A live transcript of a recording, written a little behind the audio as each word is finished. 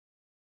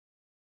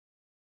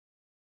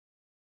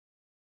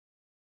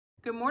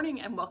Good morning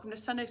and welcome to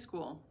Sunday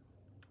School.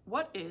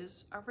 What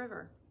is a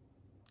river?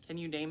 Can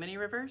you name any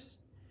rivers?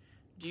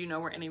 Do you know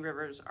where any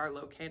rivers are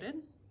located?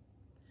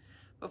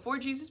 Before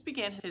Jesus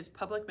began his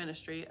public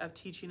ministry of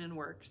teaching and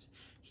works,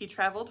 he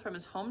traveled from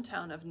his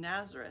hometown of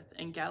Nazareth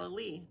in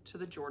Galilee to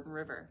the Jordan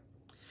River.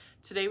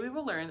 Today we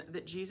will learn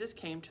that Jesus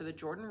came to the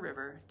Jordan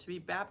River to be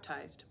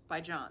baptized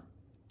by John.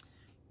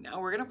 Now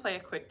we're going to play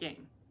a quick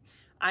game.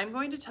 I'm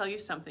going to tell you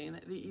something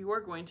that you are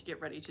going to get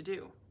ready to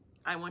do.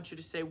 I want you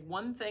to say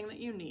one thing that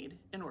you need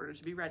in order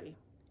to be ready.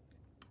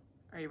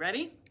 Are you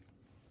ready?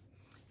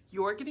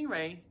 You're getting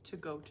ready to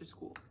go to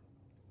school.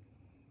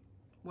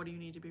 What do you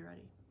need to be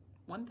ready?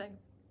 One thing.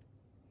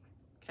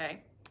 Okay.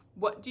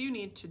 What do you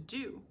need to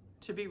do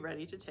to be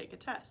ready to take a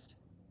test?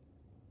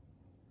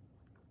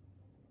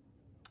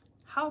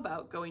 How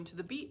about going to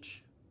the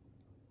beach?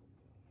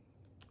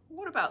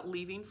 What about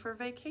leaving for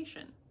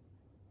vacation?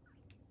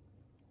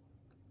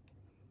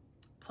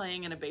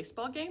 Playing in a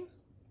baseball game?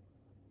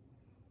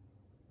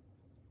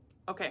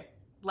 Okay,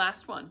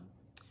 last one.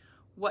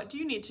 What do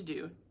you need to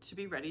do to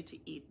be ready to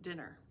eat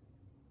dinner?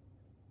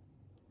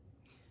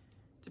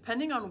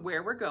 Depending on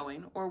where we're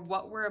going or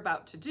what we're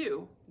about to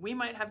do, we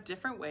might have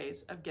different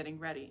ways of getting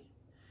ready.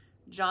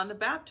 John the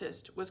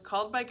Baptist was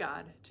called by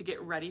God to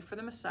get ready for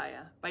the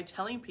Messiah by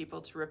telling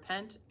people to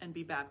repent and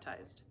be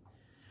baptized.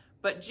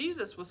 But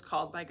Jesus was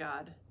called by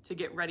God to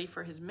get ready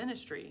for his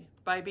ministry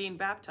by being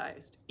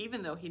baptized,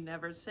 even though he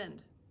never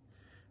sinned.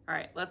 All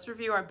right, let's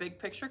review our big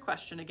picture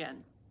question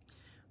again.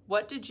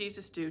 What did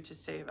Jesus do to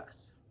save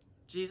us?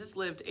 Jesus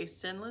lived a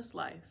sinless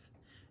life,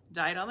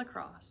 died on the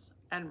cross,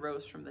 and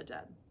rose from the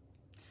dead.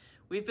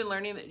 We've been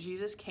learning that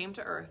Jesus came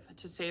to earth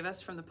to save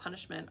us from the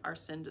punishment our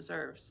sin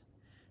deserves.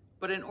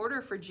 But in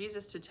order for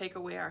Jesus to take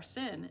away our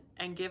sin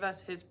and give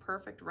us his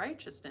perfect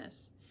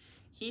righteousness,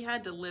 he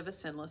had to live a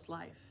sinless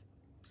life.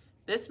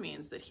 This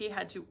means that he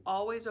had to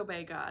always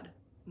obey God,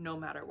 no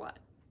matter what.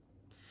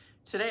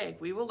 Today,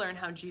 we will learn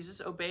how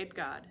Jesus obeyed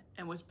God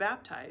and was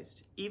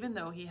baptized even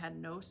though he had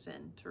no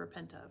sin to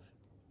repent of.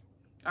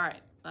 All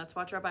right, let's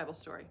watch our Bible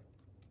story.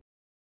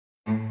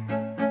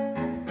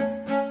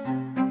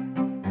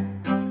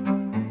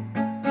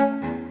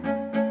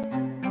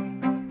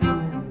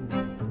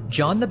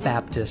 John the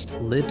Baptist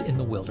lived in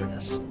the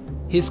wilderness.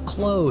 His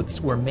clothes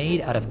were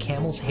made out of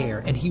camel's hair,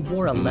 and he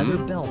wore a leather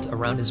belt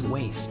around his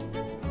waist.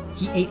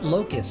 He ate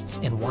locusts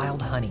and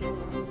wild honey.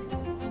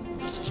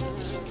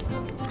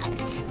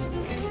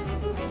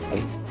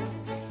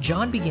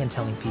 John began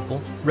telling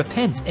people,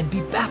 "Repent and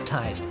be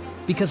baptized,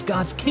 because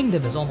God's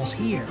kingdom is almost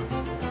here."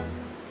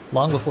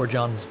 Long before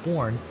John was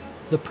born,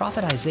 the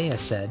prophet Isaiah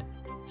said,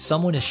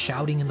 "Someone is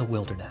shouting in the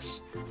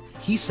wilderness."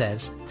 He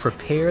says,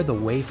 "Prepare the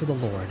way for the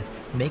Lord,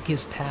 make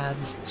his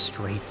paths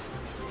straight."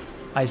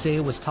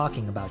 Isaiah was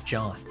talking about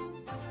John.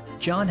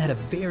 John had a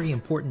very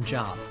important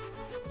job.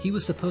 He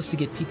was supposed to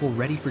get people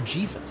ready for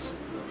Jesus,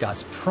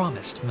 God's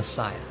promised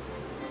Messiah.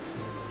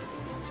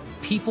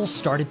 People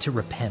started to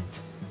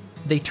repent.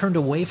 They turned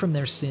away from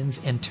their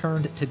sins and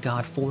turned to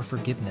God for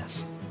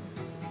forgiveness.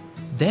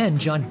 Then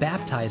John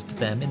baptized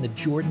them in the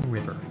Jordan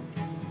River.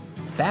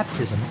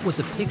 Baptism was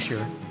a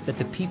picture that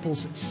the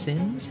people's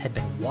sins had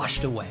been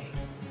washed away.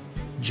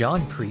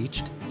 John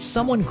preached,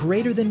 "Someone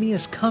greater than me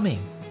is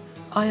coming.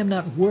 I am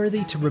not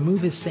worthy to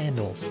remove his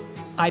sandals.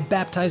 I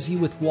baptize you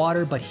with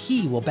water, but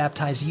he will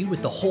baptize you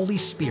with the Holy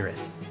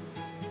Spirit."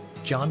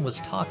 John was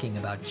talking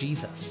about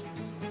Jesus.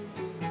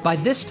 By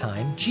this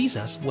time,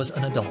 Jesus was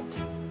an adult.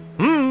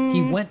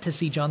 He went to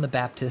see John the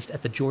Baptist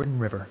at the Jordan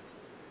River.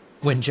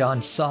 When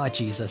John saw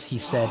Jesus, he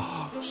said,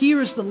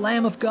 "Here is the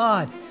Lamb of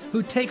God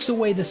who takes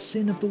away the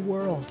sin of the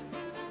world."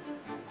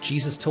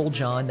 Jesus told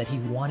John that he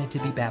wanted to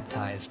be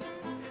baptized,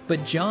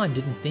 but John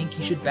didn't think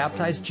he should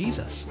baptize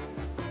Jesus.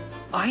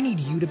 "I need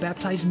you to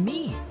baptize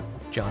me,"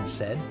 John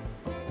said.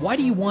 "Why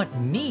do you want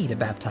me to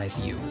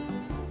baptize you?"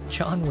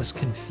 John was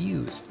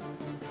confused.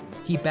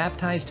 He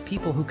baptized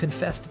people who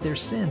confessed their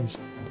sins.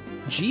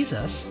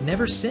 Jesus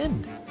never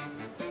sinned.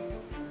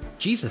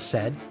 Jesus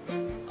said,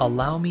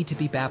 "Allow me to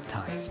be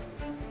baptized.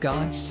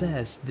 God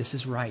says this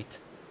is right."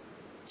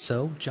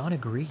 So John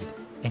agreed,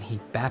 and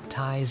he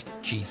baptized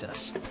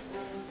Jesus.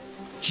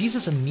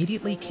 Jesus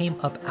immediately came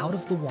up out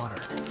of the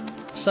water.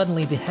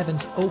 Suddenly the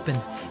heavens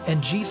opened,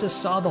 and Jesus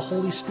saw the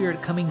Holy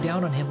Spirit coming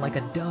down on him like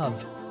a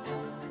dove.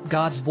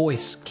 God's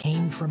voice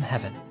came from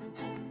heaven.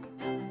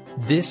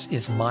 "This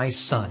is my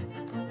son,"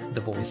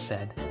 the voice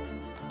said.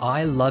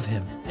 "I love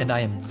him, and I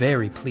am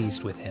very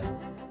pleased with him."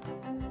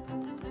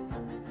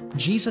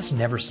 Jesus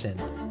never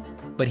sinned,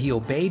 but he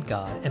obeyed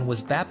God and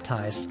was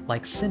baptized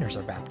like sinners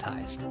are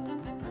baptized.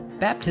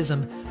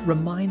 Baptism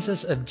reminds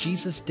us of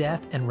Jesus'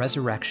 death and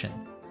resurrection.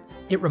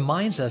 It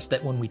reminds us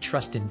that when we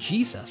trust in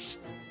Jesus,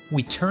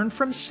 we turn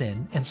from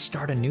sin and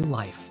start a new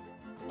life,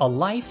 a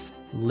life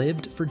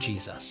lived for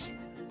Jesus.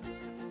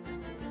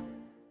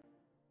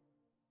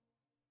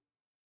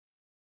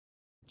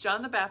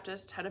 John the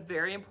Baptist had a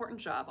very important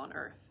job on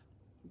earth.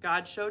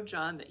 God showed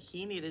John that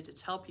he needed to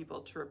tell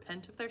people to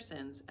repent of their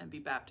sins and be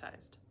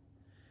baptized.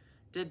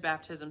 Did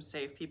baptism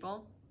save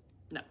people?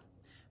 No.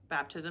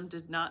 Baptism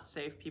did not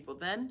save people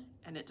then,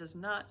 and it does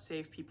not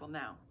save people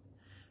now.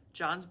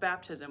 John's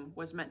baptism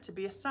was meant to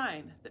be a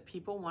sign that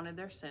people wanted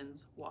their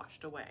sins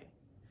washed away.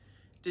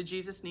 Did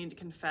Jesus need to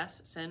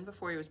confess sin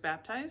before he was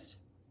baptized?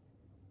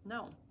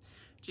 No.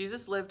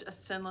 Jesus lived a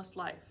sinless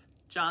life.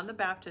 John the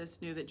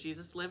Baptist knew that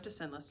Jesus lived a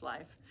sinless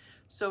life,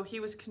 so he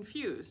was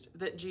confused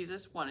that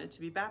Jesus wanted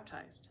to be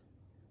baptized.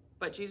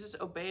 But Jesus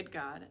obeyed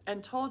God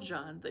and told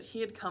John that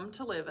he had come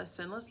to live a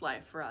sinless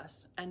life for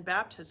us, and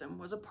baptism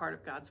was a part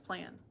of God's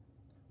plan.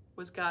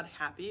 Was God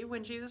happy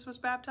when Jesus was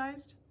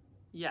baptized?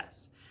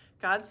 Yes.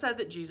 God said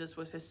that Jesus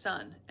was his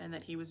son and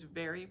that he was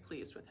very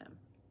pleased with him.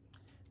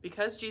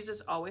 Because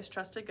Jesus always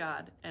trusted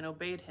God and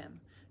obeyed him,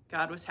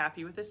 God was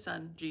happy with his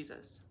son,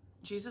 Jesus.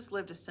 Jesus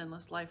lived a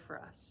sinless life for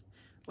us.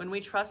 When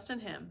we trust in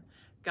him,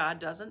 God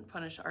doesn't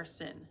punish our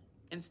sin.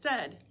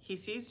 Instead, he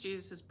sees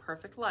Jesus'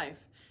 perfect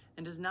life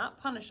and does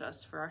not punish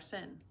us for our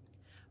sin.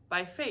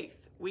 By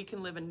faith, we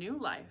can live a new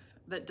life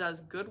that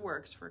does good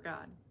works for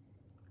God.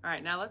 All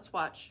right, now let's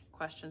watch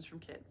questions from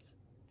kids.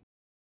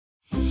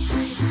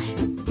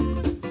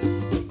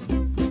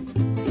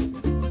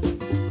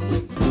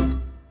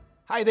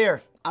 Hi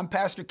there, I'm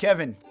Pastor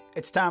Kevin.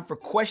 It's time for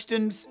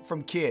questions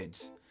from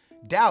kids.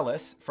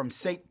 Dallas from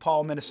St.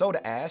 Paul,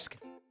 Minnesota asks,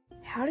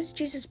 how does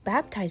Jesus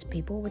baptize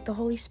people with the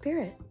Holy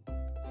Spirit?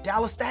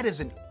 Dallas, that is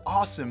an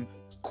awesome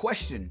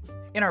question.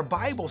 In our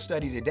Bible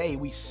study today,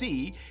 we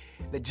see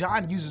that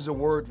John uses the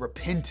word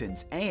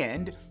repentance,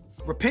 and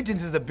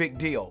repentance is a big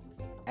deal.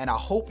 And I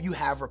hope you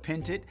have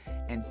repented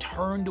and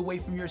turned away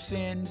from your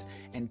sins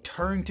and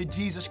turned to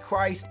Jesus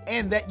Christ,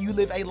 and that you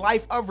live a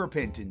life of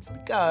repentance,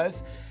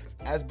 because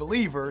as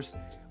believers,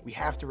 we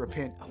have to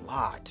repent a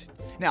lot.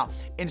 Now,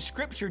 in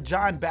Scripture,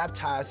 John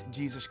baptized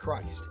Jesus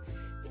Christ.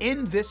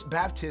 In this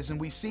baptism,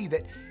 we see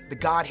that the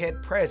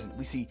Godhead present.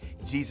 We see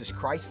Jesus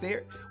Christ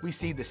there. We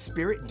see the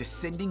Spirit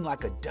descending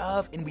like a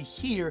dove, and we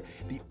hear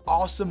the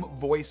awesome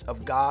voice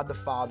of God the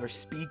Father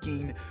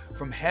speaking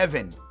from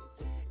heaven.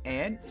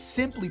 And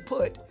simply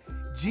put,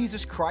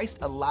 Jesus Christ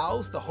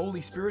allows the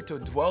Holy Spirit to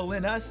dwell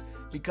in us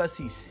because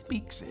he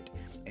speaks it.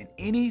 And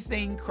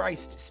anything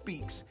Christ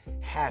speaks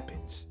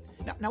happens.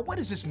 Now, what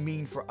does this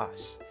mean for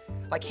us?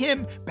 Like,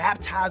 him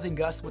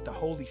baptizing us with the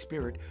Holy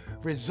Spirit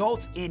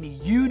results in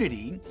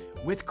unity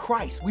with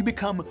Christ. We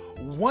become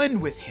one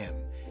with him,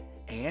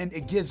 and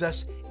it gives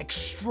us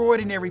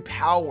extraordinary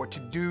power to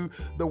do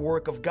the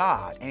work of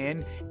God.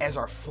 And as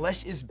our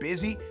flesh is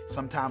busy,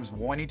 sometimes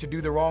wanting to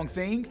do the wrong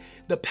thing,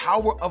 the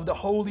power of the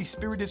Holy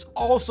Spirit is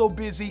also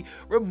busy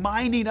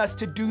reminding us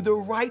to do the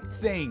right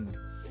thing.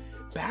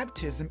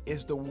 Baptism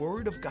is the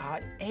Word of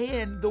God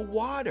and the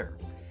water.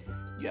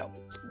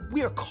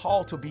 We are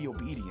called to be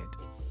obedient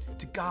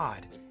to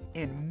God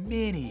in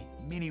many,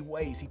 many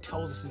ways. He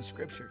tells us in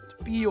Scripture to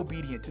be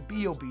obedient, to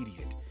be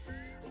obedient.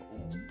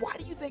 Why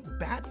do you think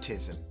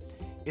baptism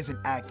is an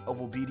act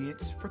of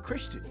obedience for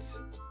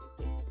Christians?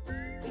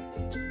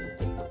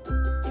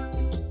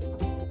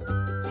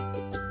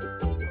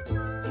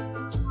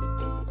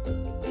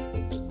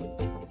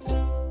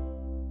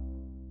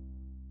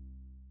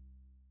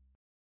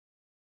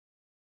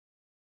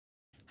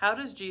 How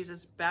does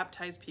Jesus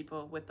baptize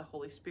people with the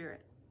Holy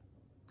Spirit?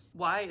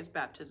 Why is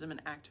baptism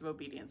an act of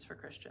obedience for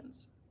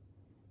Christians?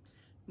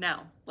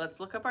 Now, let's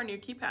look up our new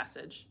key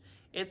passage.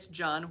 It's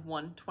John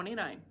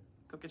 1:29.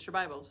 Go get your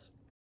Bibles.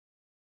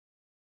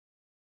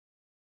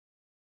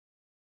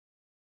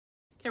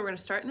 Okay, we're going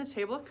to start in the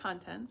table of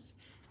contents,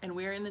 and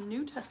we are in the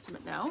New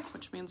Testament now,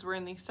 which means we're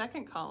in the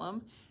second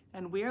column,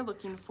 and we are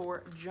looking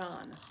for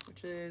John,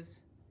 which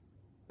is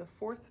the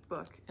fourth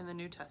book in the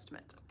New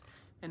Testament.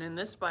 And in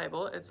this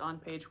Bible, it's on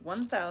page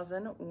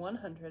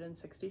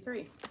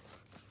 1163.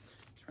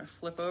 I'm going to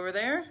flip over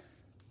there.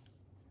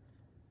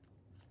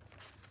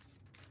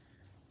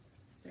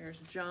 There's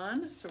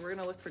John. So we're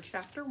going to look for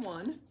chapter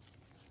 1,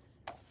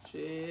 which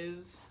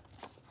is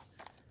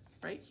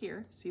right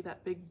here. See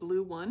that big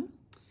blue one?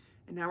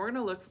 And now we're going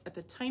to look at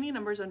the tiny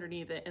numbers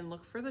underneath it and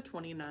look for the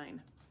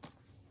 29.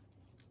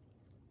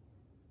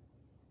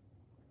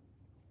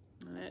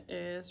 And it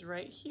is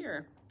right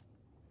here.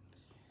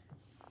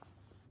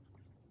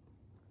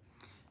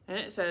 And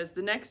it says,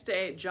 the next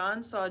day,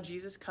 John saw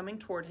Jesus coming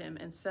toward him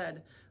and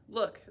said,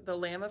 look, the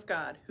Lamb of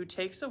God who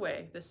takes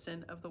away the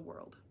sin of the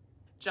world.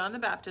 John the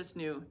Baptist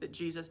knew that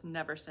Jesus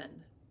never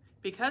sinned.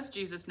 Because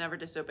Jesus never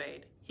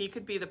disobeyed, he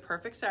could be the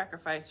perfect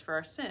sacrifice for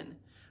our sin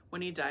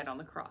when he died on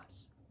the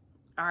cross.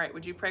 All right,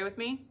 would you pray with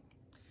me?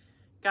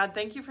 God,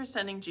 thank you for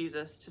sending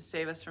Jesus to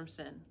save us from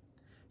sin.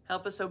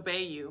 Help us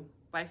obey you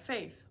by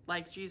faith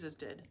like Jesus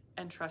did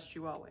and trust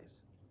you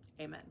always.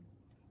 Amen.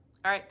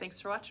 All right, thanks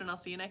for watching. I'll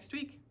see you next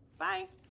week. Bye.